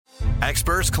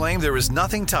Experts claim there is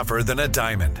nothing tougher than a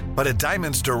diamond. But at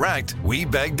Diamonds Direct, we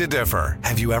beg to differ.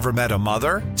 Have you ever met a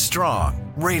mother?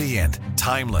 Strong, radiant,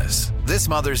 timeless. This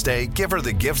Mother's Day, give her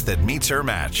the gift that meets her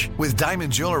match. With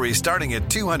diamond jewelry starting at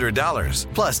 $200.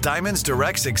 Plus Diamonds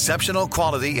Direct's exceptional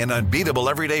quality and unbeatable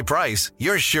everyday price,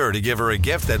 you're sure to give her a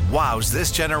gift that wows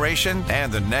this generation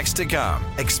and the next to come.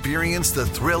 Experience the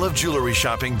thrill of jewelry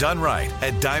shopping done right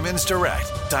at Diamonds Direct.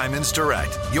 Diamonds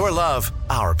Direct. Your love,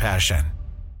 our passion.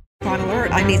 Crime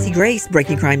Alert, I'm Nancy Grace.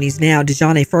 Breaking crime news now.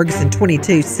 DeJohn Ferguson,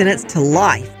 22, sentenced to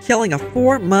life, killing a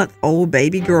 4-month-old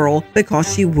baby girl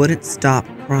because she wouldn't stop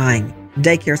crying.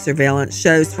 Daycare surveillance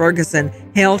shows Ferguson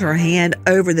held her hand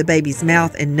over the baby's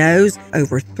mouth and nose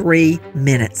over 3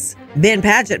 minutes. Ben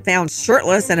Padgett found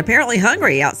shirtless and apparently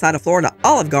hungry outside of Florida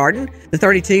Olive Garden. The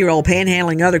 32-year-old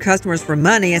panhandling other customers for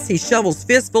money as he shovels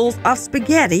fistfuls of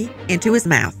spaghetti into his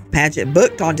mouth. Padgett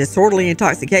booked on disorderly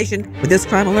intoxication. With this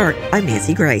Crime Alert, I'm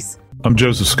Nancy Grace. I'm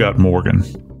Joseph Scott Morgan.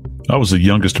 I was the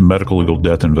youngest medical legal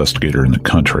death investigator in the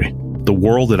country. The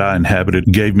world that I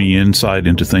inhabited gave me insight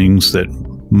into things that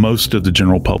most of the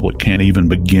general public can't even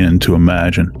begin to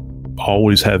imagine.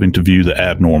 Always having to view the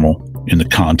abnormal in the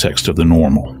context of the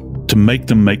normal, to make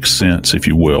them make sense, if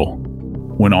you will.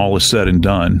 When all is said and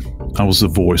done, I was the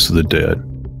voice of the dead.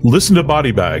 Listen to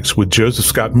Body Bags with Joseph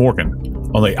Scott Morgan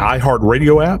on the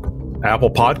iHeartRadio app,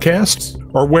 Apple Podcasts,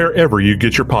 or wherever you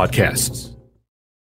get your podcasts.